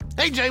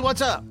Hey Jay,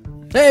 what's up?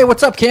 Hey,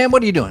 what's up, Cam?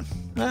 What are you doing?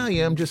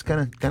 Yeah, I'm just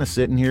kind of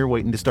sitting here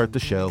waiting to start the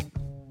show.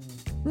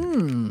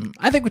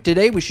 I think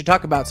today we should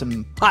talk about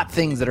some hot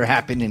things that are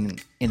happening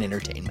in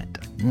entertainment.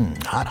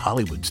 Hot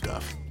Hollywood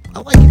stuff.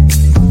 I like it.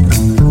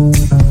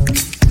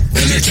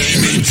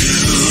 Entertainment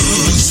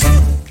news.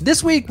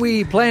 This week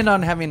we planned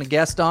on having a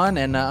guest on,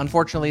 and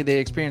unfortunately they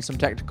experienced some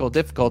technical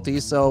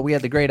difficulties, so we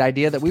had the great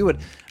idea that we would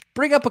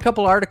bring up a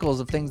couple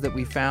articles of things that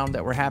we found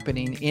that were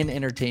happening in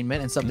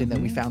entertainment and something that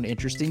we found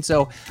interesting.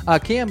 So,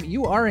 Cam,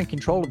 you are in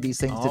control of these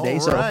things today. All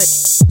So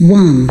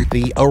right.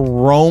 The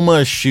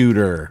aroma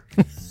shooter.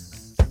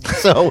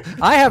 So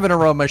I have an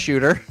aroma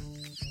shooter.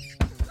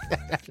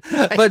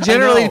 But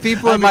generally,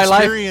 people in my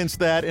life experienced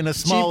that in a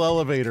small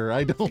elevator.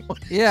 I don't.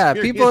 Yeah,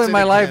 people experience in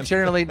my it life again.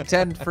 generally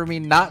tend for me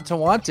not to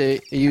want to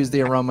use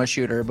the aroma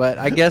shooter, but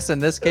I guess in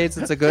this case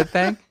it's a good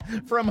thing.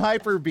 From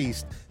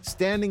Hyperbeast,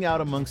 standing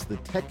out amongst the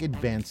tech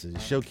advances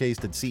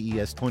showcased at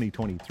CES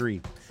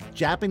 2023,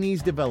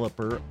 Japanese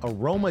developer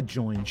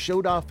AromaJoin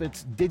showed off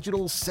its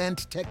digital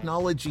scent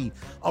technology,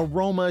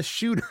 Aroma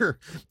Shooter.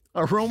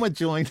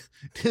 AromaJoin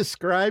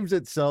describes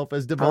itself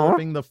as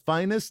developing the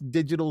finest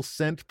digital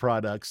scent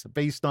products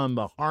based on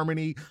the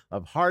harmony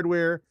of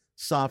hardware,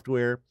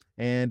 software,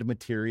 and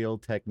material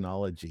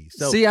technology.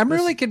 So See, I'm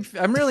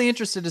really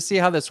interested to see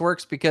how this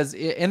works because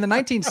in the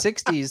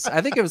 1960s,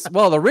 I think it was,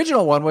 well, the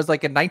original one was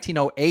like in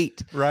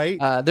 1908.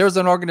 right. There was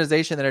an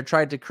organization that had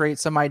tried to create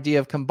some idea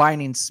of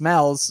combining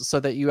smells so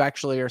that you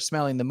actually are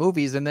smelling the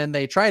movies. And then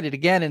they tried it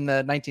again in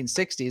the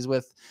 1960s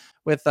with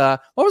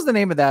what was the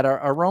name of that?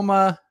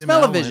 Aroma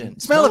Smell-O-Vision.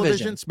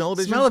 Smell-O-Vision.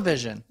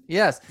 Smell-O-Vision.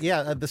 Yes.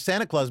 Yeah, the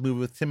Santa Claus movie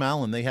with Tim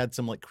Allen, they had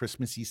some like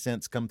Christmassy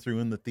scents come through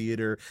in the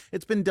theater.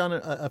 It's been done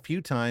a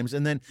few times.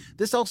 And then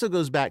this also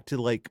goes back to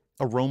like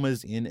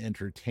aromas in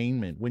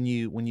entertainment. When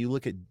you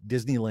look at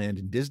Disneyland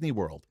and Disney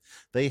World,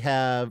 they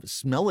have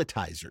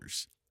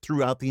smellitizers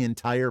throughout the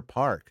entire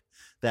park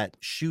that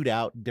shoot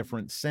out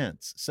different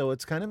scents. So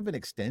it's kind of an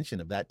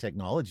extension of that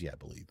technology, I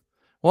believe.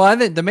 Well, I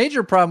think the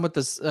major problem with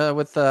this,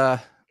 with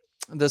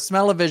the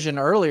Smell-O-Vision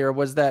earlier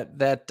was that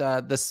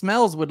the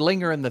smells would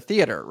linger in the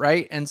theater,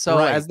 right? And so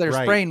Right, as they're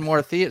right. spraying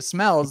more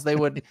smells, they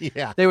would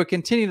Yeah. they would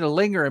continue to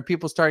linger, and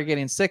people started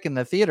getting sick in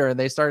the theater, and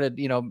they started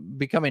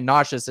becoming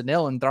nauseous and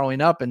ill and throwing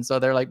up, and so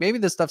they're like, maybe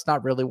this stuff's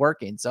not really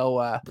working. So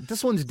But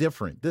this one's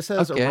different. This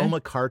has Okay.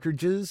 aroma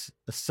cartridges.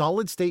 A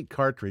solid state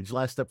cartridge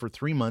lasts up for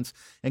 3 months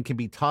and can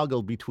be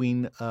toggled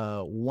between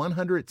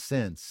 100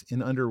 scents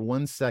in under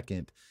 1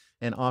 second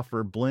and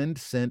offer blend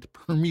scent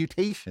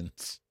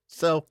permutations.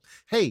 So,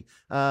 hey,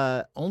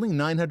 only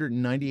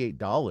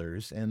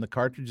 $998 and the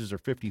cartridges are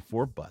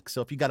 $54.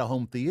 So if you got a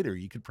home theater,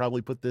 you could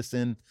probably put this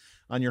in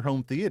on your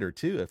home theater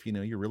too, if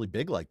you're really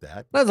big like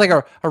that. that's like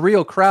a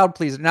real crowd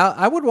pleaser. Now,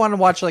 I would want to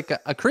watch like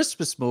a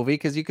Christmas movie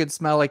because you could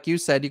smell, like you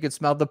said, you could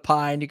smell the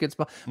pine, you could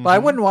smell, but I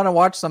wouldn't want to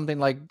watch something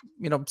like,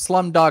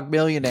 Slumdog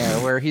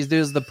Millionaire where he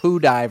does the poo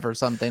dive or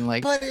something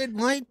like. But it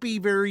might be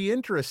very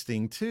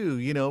interesting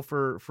too,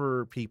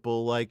 for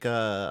people like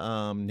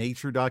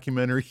nature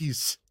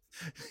documentaries.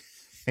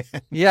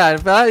 Yeah,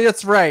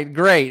 that's right.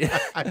 Great.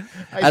 I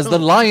As the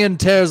don't- lion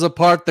tears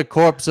apart the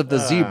corpse of the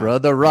zebra,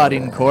 the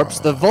rotting corpse,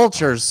 the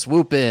vultures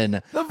swoop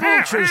in. The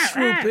vultures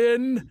swoop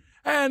in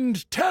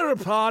and tear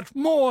apart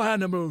more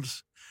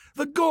animals.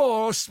 The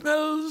gore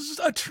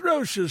smells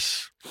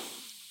atrocious.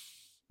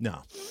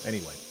 No.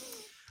 Anyway.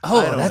 Oh,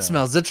 I don't know. that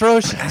smells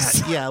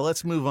atrocious. Yeah,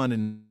 let's move on to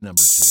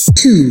number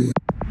 2.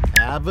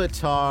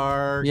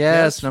 Avatar.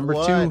 Yes, Guess number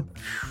what? 2.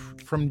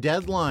 From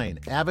Deadline,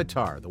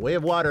 Avatar, The Way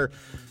of Water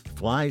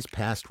flies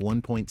past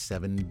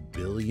 $1.7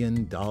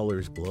 billion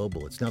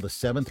global. It's now the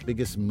 7th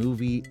biggest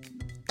movie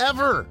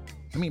ever.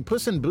 I mean,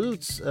 Puss in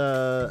Boots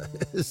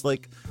is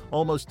like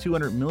almost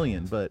 200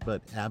 million, but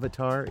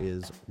Avatar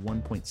is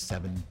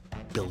 1.7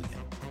 billion.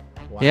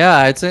 Wow.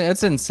 Yeah,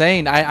 it's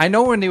insane. I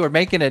know when they were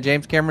making it,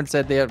 James Cameron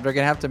said they're going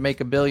to have to make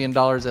 $1 billion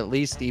at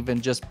least, even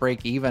just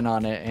break even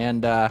on it.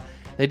 And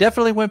they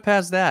definitely went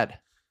past that.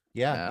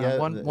 Yeah,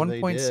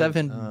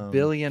 $1.7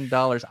 billion.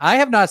 I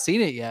have not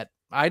seen it yet.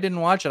 I didn't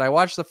watch it. I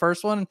watched the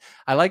first one.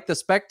 I liked the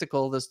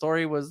spectacle. The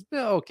story was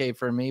okay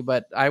for me,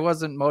 but I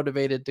wasn't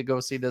motivated to go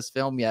see this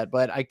film yet.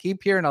 But I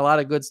keep hearing a lot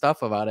of good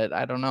stuff about it.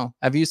 I don't know.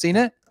 Have you seen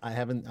it? I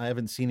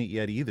haven't seen it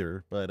yet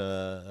either, but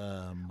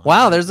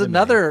Wow, there's I may,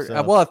 another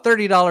so-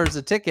 $30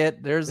 a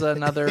ticket. There's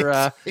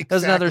another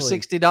there's another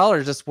Exactly.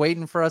 $60 just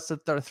waiting for us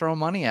to throw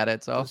money at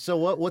it. So So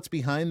what's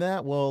behind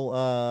that? Well,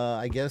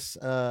 I guess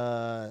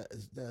the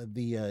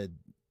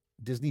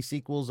Disney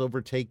sequels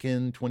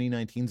overtaken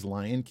 2019's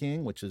Lion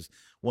King, which is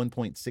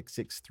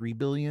 1.663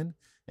 billion,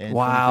 and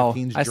Wow,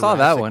 2015's I saw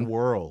that Jurassic one.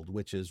 World,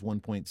 which is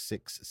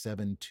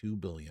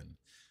 1.672 billion.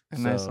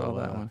 And I saw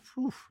that one.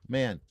 Whew,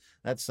 man,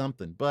 that's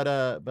something.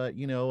 But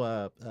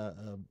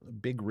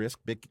big risk,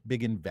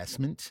 big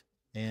investment,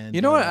 and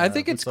you know what? I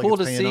think looks it's like cool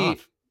to paying see.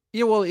 off.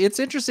 Yeah, well, it's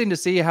interesting to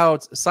see how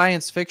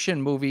science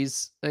fiction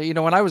movies.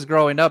 When I was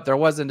growing up, there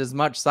wasn't as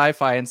much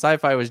sci-fi, and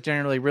sci-fi was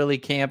generally really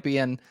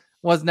campy and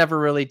was never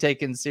really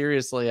taken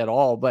seriously at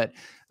all. But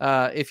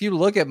if you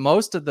look at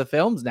most of the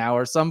films now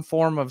are some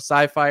form of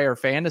sci-fi or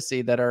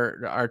fantasy that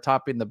are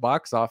topping the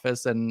box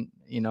office, and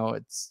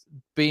it's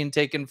being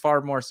taken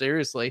far more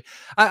seriously.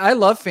 I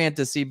love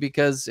fantasy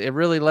because it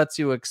really lets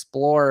you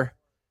explore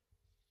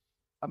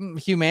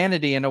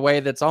humanity in a way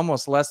that's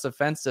almost less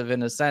offensive,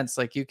 in a sense.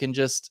 Like, you can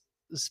just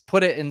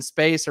put it in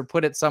space or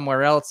put it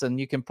somewhere else, and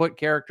you can put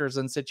characters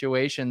in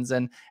situations,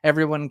 and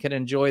everyone can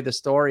enjoy the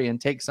story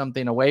and take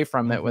something away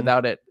from it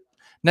without it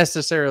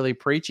necessarily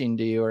preaching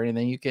to you or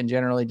anything. You can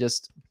generally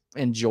just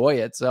enjoy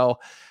it. So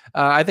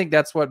I think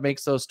that's what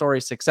makes those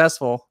stories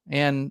successful.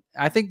 And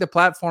I think the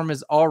platform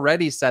is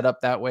already set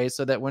up that way,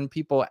 so that when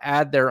people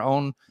add their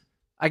own,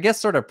 I guess,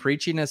 sort of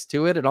preachiness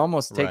to it, it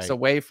almost takes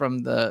away from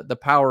the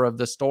power of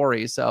the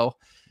story. So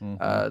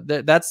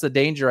that's the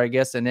danger, I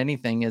guess, in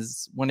anything,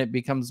 is when it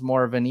becomes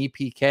more of an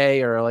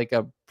EPK or like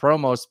a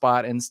promo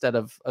spot instead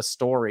of a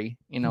story,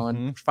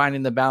 and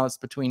finding the balance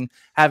between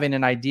having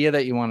an idea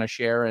that you want to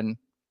share and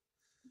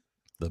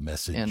the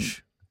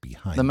message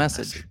behind the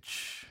message.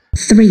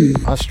 3.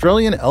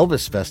 Australian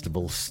Elvis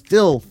Festival,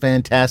 still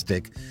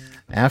fantastic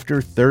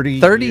after 30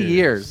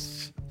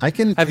 years.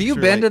 Have you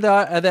been to the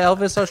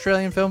Elvis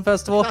Australian Film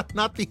Festival?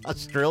 Not the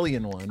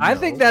Australian one. I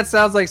think that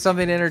sounds like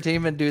something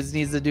Entertainment Dudes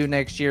needs to do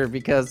next year,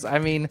 because I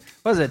mean,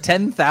 what is it,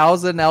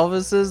 10,000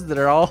 Elvises that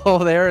are all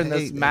there in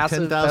this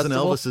massive 10,000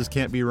 festival? Elvises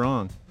can't be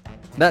wrong.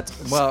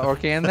 That's or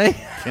can they?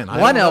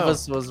 One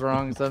Elvis was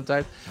wrong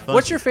sometimes.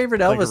 What's your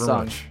favorite Elvis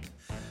song?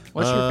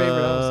 What's your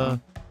favorite Elvis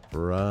song?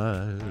 For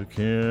I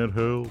can't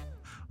help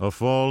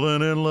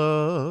falling in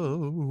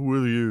love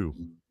with you.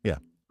 Yeah,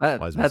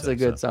 that's a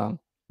good song.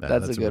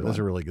 That's a good one. That's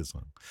a really good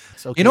song.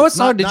 Okay, you know what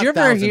song? Did you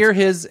ever hear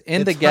his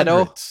 "In the Ghetto"?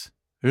 Hundreds.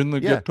 In the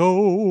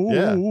Ghetto.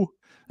 Yeah.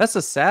 That's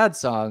a sad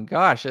song.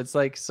 Gosh, it's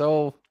like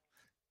so.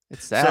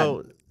 It's sad.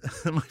 So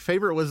my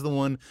favorite was the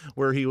one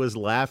where he was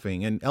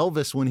laughing, and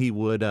Elvis, when he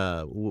would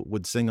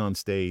sing on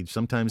stage,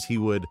 sometimes he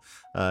would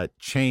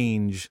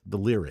change the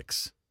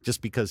lyrics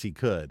just because he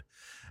could.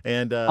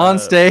 And on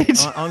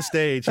stage,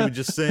 he would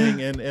just sing,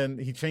 and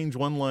he changed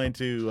one line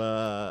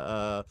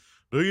to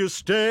 "Do you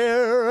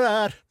stare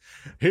at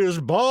his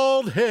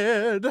bald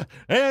head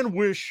and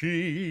wish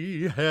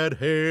he had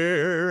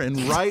hair?" And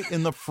right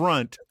in the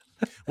front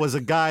was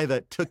a guy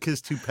that took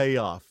his toupee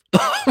off,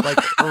 like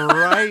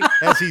right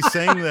as he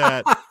sang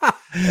that,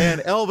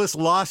 and Elvis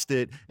lost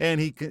it, and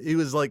he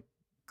was like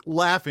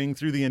laughing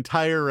through the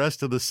entire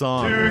rest of the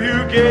song. Do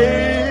you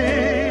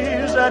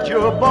gaze at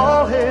your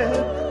bald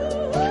head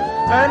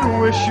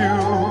and wish you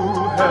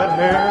had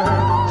hair?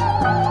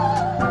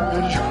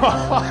 Is your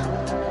heart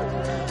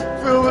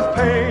filled with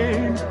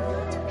pain?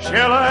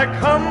 Shall I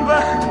come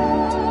back?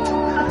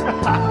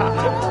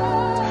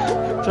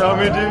 Tell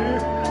me, dear,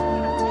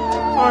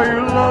 are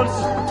you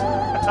lonesome?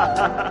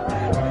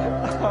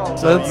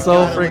 That's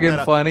so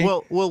freaking funny.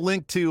 We'll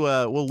link to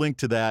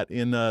that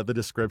in the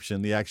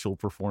description. The actual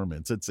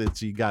performance.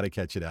 It's you got to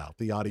catch it out.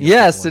 The audio.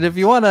 Yes, and if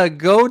you want to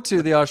go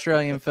to the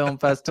Australian Film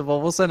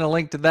Festival, we'll send a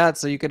link to that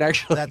so you can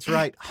actually. That's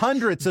right.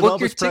 Hundreds of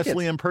Elvis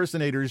Presley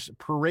impersonators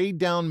parade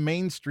down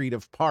Main Street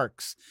of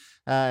Parks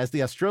as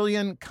the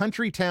Australian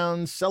country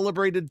town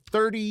celebrated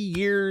 30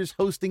 years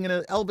hosting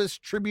an Elvis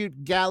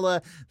tribute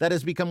gala that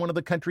has become one of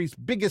the country's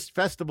biggest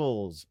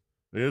festivals.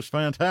 It's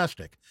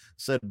fantastic,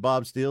 said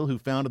Bob Steele, who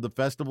founded the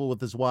festival with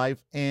his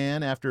wife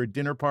Anne after a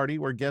dinner party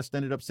where guests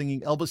ended up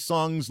singing Elvis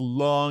songs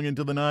long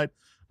into the night.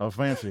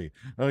 Fancy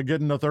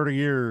getting to 30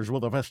 years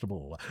with a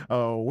festival.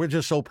 We're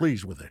just so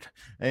pleased with it.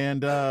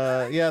 And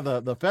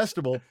the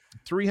festival,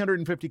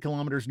 350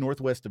 kilometers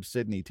northwest of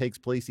Sydney, takes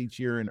place each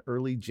year in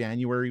early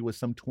January with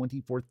some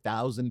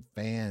 24,000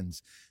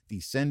 fans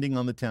descending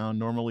on the town,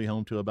 normally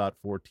home to about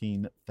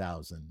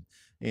 14,000.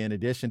 In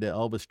addition to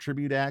Elvis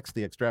tribute acts,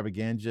 the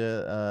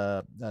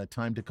extravaganza,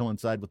 timed to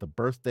coincide with the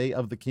birthday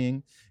of the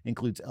king,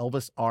 includes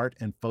Elvis art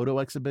and photo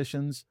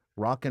exhibitions,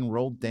 rock and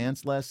roll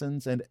dance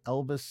lessons, and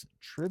Elvis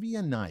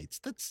trivia nights.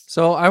 That's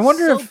so. I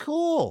wonder if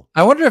cool.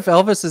 I wonder if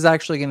Elvis is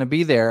actually going to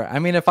be there. I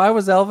mean, if I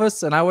was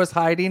Elvis and I was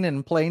hiding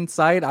in plain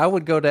sight, I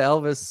would go to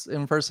Elvis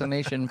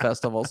impersonation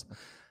festivals.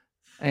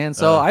 And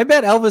so I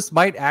bet Elvis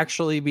might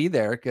actually be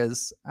there,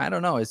 because I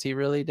don't know. Is he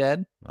really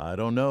dead? I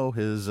don't know.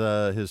 His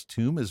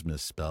tomb is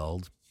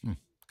misspelled.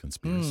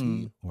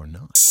 Conspiracy or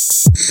not?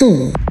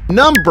 4.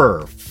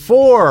 Number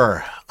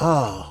 4.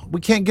 Oh, we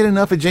can't get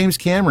enough of James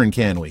Cameron,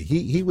 can we?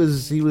 He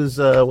was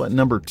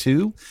number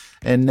 2,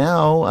 and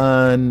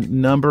now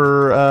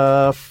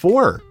number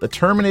 4. The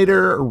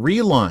Terminator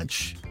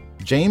relaunch.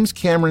 James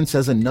Cameron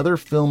says another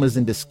film is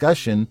in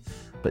discussion,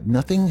 but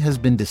nothing has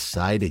been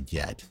decided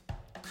yet.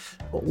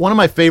 One of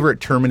my favorite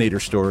Terminator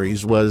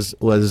stories was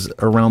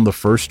around the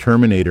first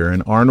Terminator,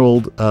 and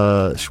Arnold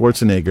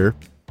Schwarzenegger.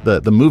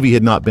 The movie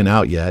had not been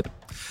out yet,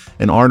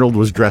 and Arnold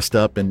was dressed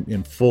up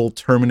in full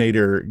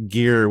Terminator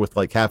gear with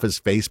like half his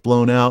face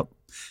blown out,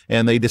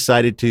 and they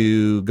decided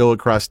to go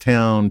across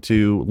town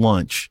to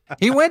lunch.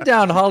 He went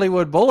down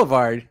Hollywood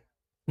Boulevard.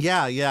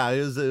 Yeah,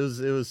 it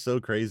was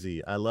so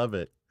crazy. I love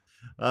it.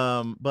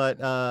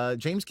 But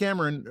James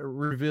Cameron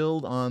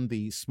revealed on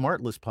the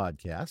Smartless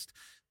podcast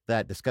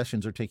that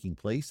discussions are taking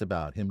place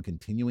about him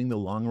continuing the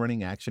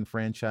long-running action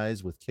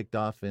franchise, with kicked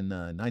off in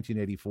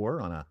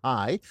 1984 on a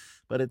high,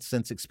 but it's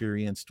since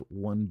experienced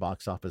one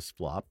box office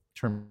flop,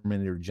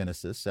 Terminator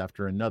Genesis,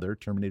 after another,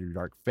 Terminator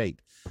Dark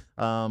Fate.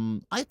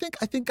 I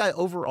think I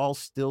overall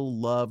still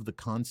love the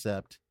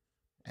concept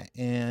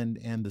and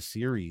the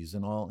series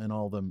and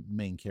all the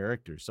main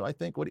characters. So I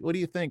think, what do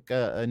you think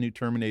a new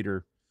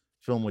Terminator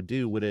film would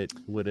do? Would it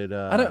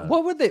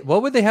what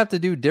would they have to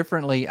do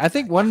differently? I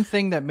think one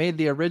thing that made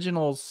the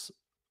originals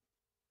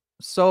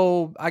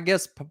so, I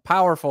guess,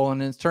 powerful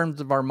and in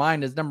terms of our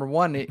mind is, number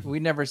one, we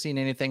never seen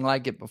anything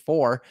like it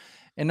before,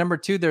 and number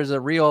two, there's a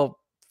real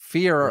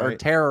fear or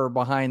terror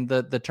behind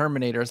the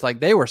Terminators. Like,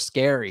 they were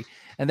scary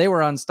and they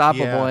were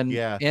unstoppable.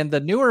 And the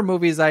newer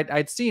movies,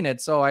 I'd seen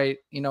it, so it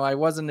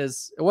wasn't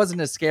as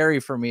scary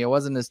for me. It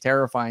wasn't as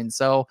terrifying.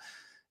 So,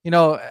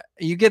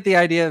 you get the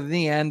idea. In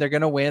the end, they're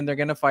going to win. They're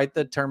going to fight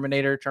the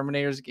Terminator.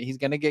 He's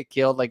going to get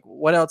killed. Like,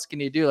 what else can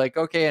you do? Like,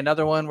 okay,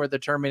 another one where the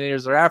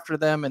Terminators are after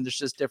them and there's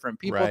just different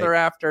people they're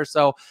after.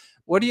 So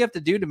what do you have to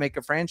do to make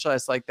a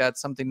franchise like that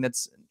something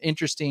that's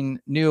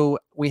interesting, new,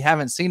 we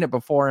haven't seen it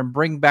before, and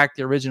bring back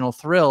the original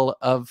thrill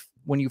of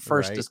when you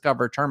first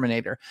discover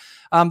Terminator?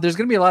 There's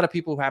going to be a lot of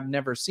people who have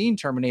never seen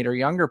Terminator,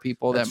 younger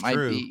people, that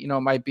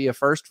might be a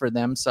first for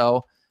them.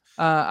 So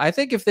I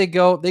think if they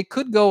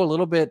could go a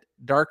little bit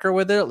darker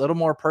with it, a little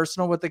more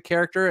personal with the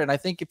character. And I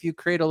think if you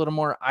create a little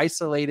more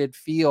isolated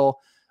feel,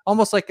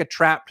 almost like a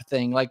trapped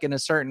thing, like in a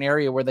certain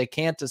area where they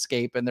can't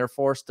escape and they're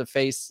forced to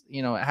face,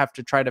 have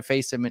to try to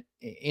face him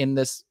in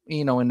this,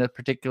 in a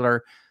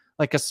particular,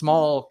 like a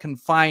small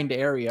confined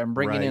area, and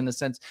bringing in the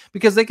sense,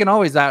 because they can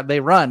always they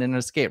run and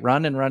escape,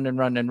 run.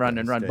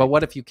 But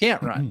what if you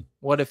can't run?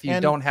 What if you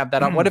don't have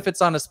that? What if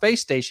it's on a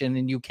space station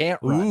and you can't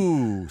run?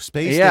 Ooh,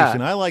 space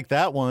station. I like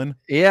that one.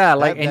 Yeah.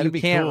 And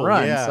you can't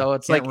run. Yeah, so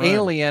it's like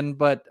Alien,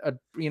 but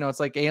it's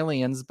like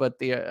Aliens, but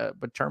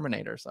but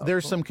Terminator. So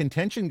there's some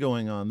contention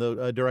going on,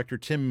 though. Director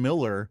Tim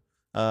Miller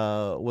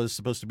was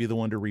supposed to be the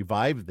one to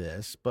revive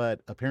this,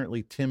 but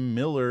apparently Tim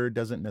Miller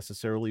doesn't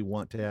necessarily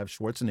want to have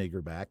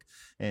Schwarzenegger back,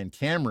 and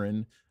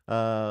Cameron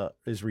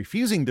is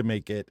refusing to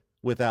make it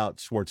without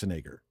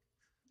Schwarzenegger.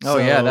 Oh,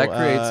 yeah, that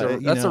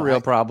creates that's a real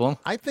problem.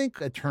 I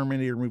think a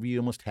Terminator movie, you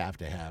almost have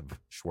to have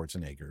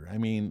Schwarzenegger. I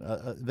mean,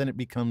 then it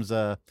becomes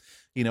it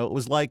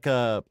was like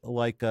the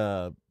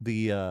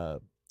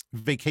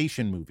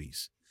vacation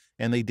movies.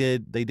 And they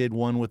did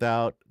one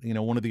without,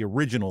 one of the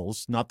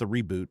originals, not the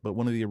reboot, but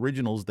one of the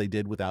originals they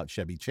did without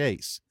Chevy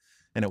Chase.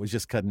 And it was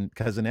just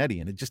Cousin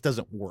Eddie, and it just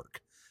doesn't work.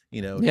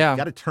 You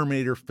got a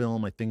Terminator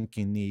film, I think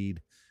you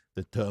need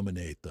the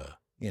Terminator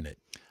in it.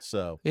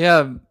 So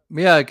yeah,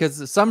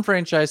 because some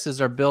franchises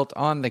are built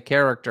on the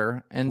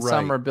character, and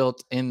some are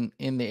built in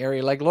the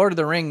area. Like Lord of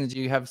the Rings,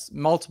 you have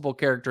multiple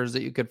characters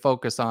that you could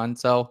focus on.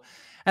 So,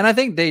 and I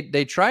think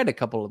they tried a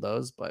couple of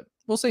those, but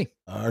we'll see.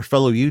 Our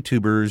fellow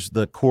YouTubers,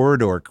 the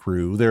Corridor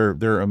crew,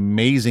 they're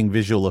amazing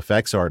visual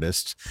effects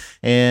artists,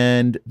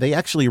 and they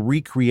actually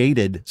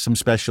recreated some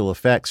special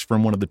effects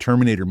from one of the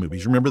Terminator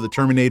movies. Remember the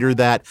Terminator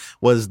that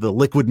was the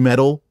liquid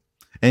metal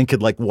and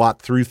could like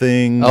walk through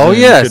things? Oh,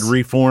 yes. Could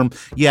reform.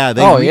 Yeah,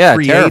 they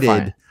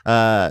recreated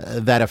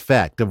that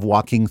effect of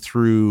walking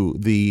through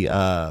the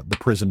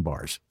prison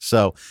bars.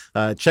 So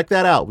check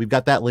that out. We've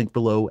got that link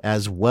below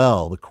as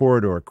well. The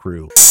Corridor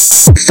crew.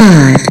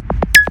 5.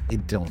 I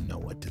don't know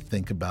what to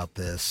think about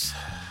this.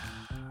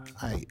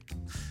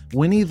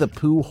 Winnie the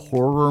Pooh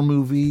horror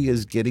movie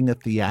is getting a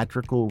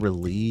theatrical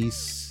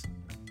release.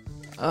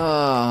 Wait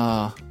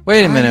a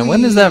minute.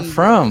 When is that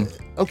from?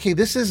 Okay,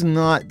 this is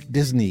not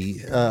Disney,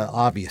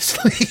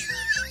 obviously.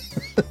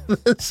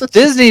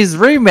 Disney's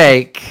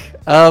remake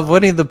of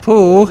Winnie the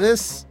Pooh.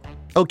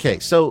 Okay,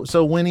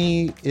 so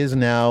Winnie is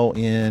now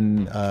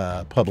in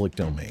public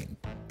domain,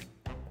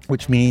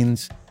 which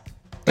means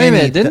wait a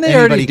minute, didn't they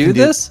already do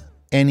this?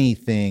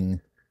 Anything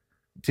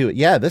to it.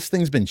 Yeah, this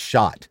thing's been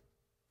shot.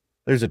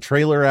 There's a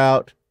trailer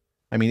out.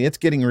 I mean, it's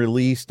getting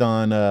released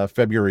on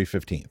February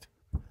 15th.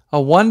 A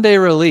one-day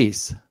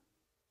release.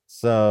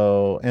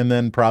 So, and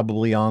then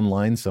probably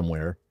online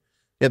somewhere.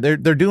 Yeah, they're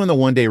doing the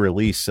one-day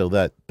release so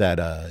that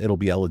it'll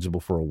be eligible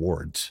for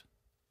awards.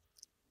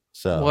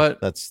 So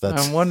what? That's.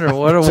 I'm wondering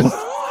what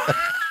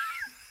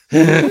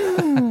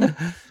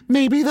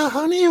maybe the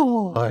Honey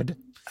Award.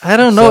 I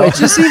don't know. It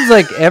just seems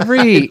like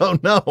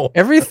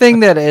everything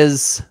that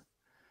is,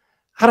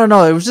 I don't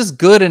know. It was just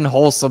good and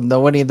wholesome.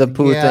 The Winnie the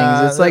Pooh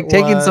things. It's like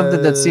taking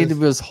something that seemed to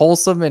be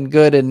wholesome and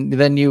good, and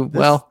then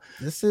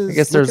I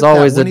guess there's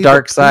always a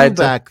dark side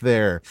back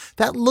there.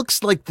 That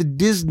looks like the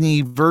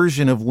Disney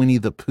version of Winnie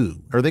the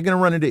Pooh. Are they going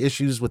to run into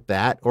issues with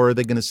that, or are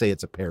they going to say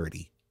it's a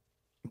parody?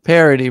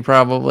 Parody,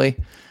 probably.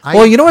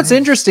 What's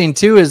interesting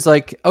too is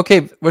like,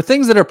 okay, with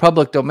things that are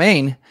public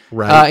domain,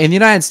 right? In the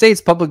United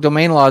States, public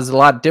domain law is a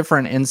lot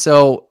different. And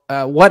so,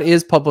 what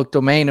is public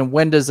domain, and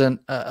when does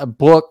a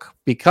book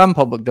become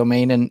public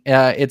domain? And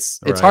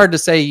it's hard to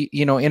say.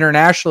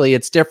 Internationally,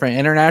 it's different.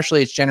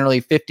 Internationally, it's generally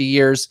 50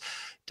 years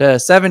to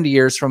 70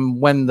 years from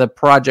when the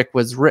project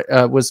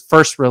was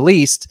first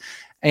released.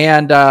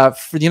 And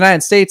for the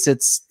United States,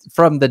 it's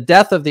from the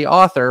death of the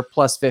author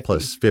plus 50.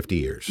 Plus 50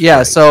 years. Yeah,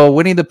 right. so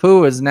Winnie the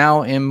Pooh is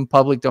now in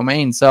public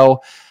domain.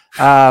 So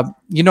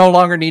you no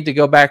longer need to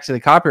go back to the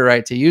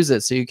copyright to use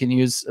it. So you can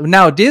use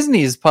now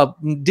Disney's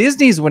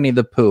Winnie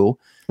the Pooh.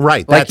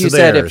 Right. Like you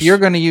said, if you're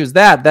going to use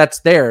that,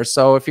 that's theirs.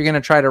 So if you're going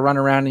to try to run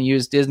around and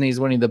use Disney's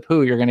Winnie the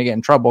Pooh, you're going to get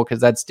in trouble because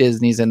that's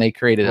Disney's and they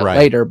created it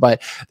later.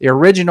 But the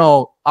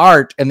original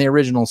art and the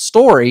original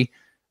story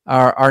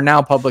are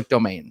now public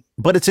domain.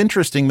 But it's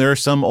interesting. There are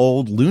some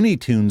old Looney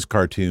Tunes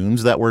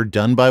cartoons that were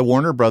done by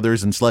Warner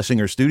Brothers and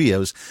Schlesinger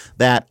Studios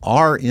that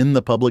are in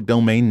the public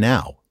domain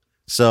now.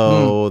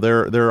 So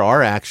there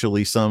are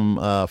actually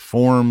some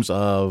forms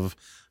of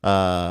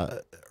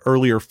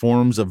earlier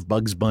forms of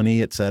Bugs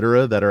Bunny,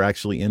 etc., that are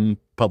actually in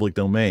public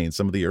domain.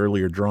 Some of the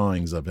earlier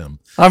drawings of him.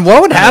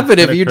 What would happen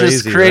if you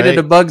just created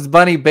a Bugs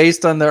Bunny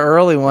based on the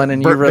early one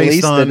and you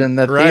released it in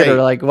the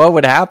theater? Like, what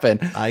would happen?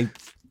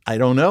 I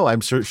don't know.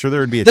 I'm sure there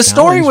would be a the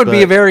story would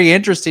be very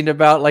interesting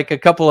about like a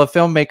couple of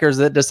filmmakers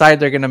that decide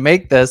they're going to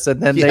make this, and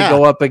then they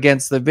go up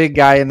against the big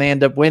guy and they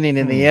end up winning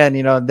in the end.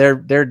 You know, their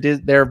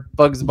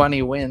Bugs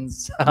Bunny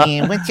wins.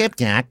 What's up,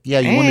 Jack? Yeah,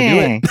 you want to do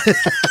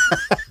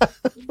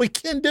it? We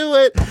can do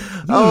it.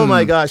 Oh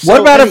my gosh! What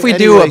about if we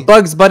do a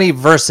Bugs Bunny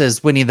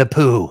versus Winnie the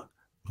Pooh?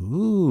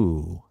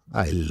 Ooh,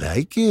 I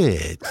like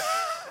it.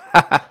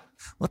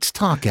 Let's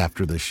talk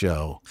after the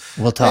show.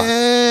 We'll talk.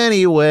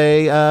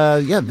 Anyway,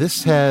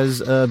 this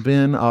has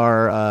been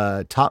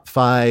our top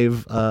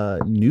 5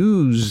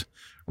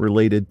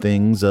 news-related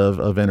things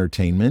of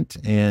entertainment.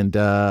 And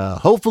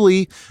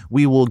hopefully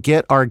we will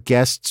get our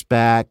guests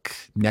back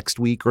next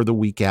week or the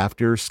week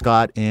after.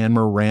 Scott and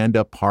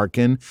Miranda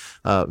Parkin,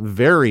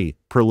 very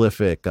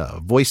prolific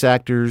voice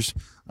actors,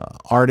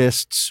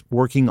 artists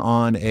working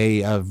on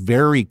a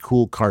very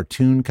cool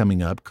cartoon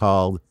coming up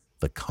called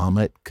The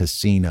Comet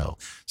Casino.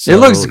 So, it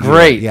looks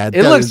great. Yeah,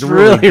 it looks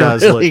really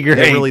great.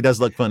 It really does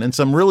look fun. And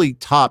some really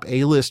top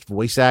A-list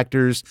voice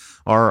actors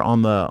are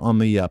on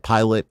the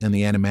pilot and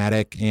the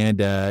animatic,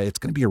 and it's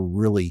going to be a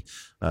really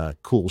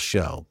cool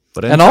show.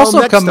 But and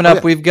also coming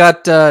up, we've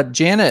got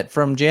Janet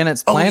from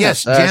Janet's Planet.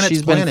 Yes, Janet's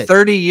she's Planet. been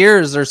 30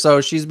 years or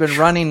so. She's been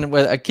running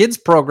with a kids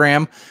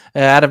program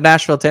out of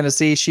Nashville,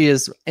 Tennessee. She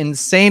is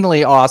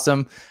insanely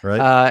awesome.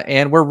 Right.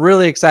 And we're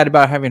really excited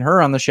about having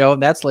her on the show.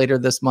 And that's later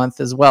this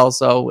month as well.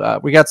 So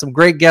we got some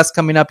great guests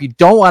coming up. You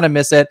don't want to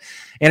miss it.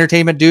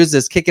 Entertainment Dudes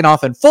is kicking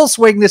off in full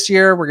swing this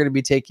year. We're going to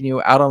be taking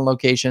you out on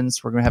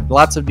locations. We're going to have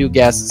lots of new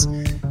guests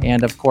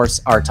and, of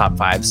course, our top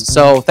 5s.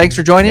 So thanks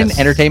for joining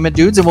Entertainment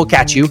Dudes, and we'll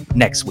catch you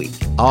next week.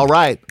 All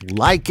right.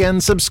 Like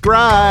and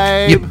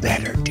subscribe. You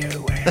better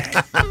do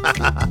it.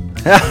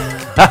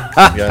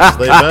 Yes,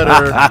 they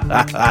better.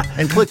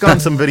 And click on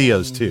some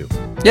videos, too.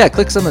 Yeah,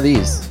 click some of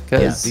these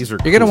because these are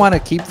you're going to want to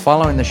keep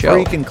following the show. Or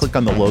you can click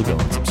on the logo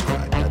and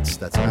subscribe.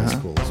 That's always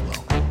cool as well.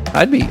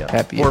 I'd be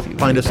happy Or if you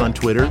find us on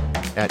Twitter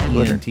at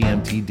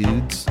ENTMT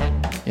Dudes.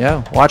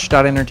 Yeah,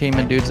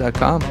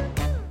 watch.entertainmentdudes.com.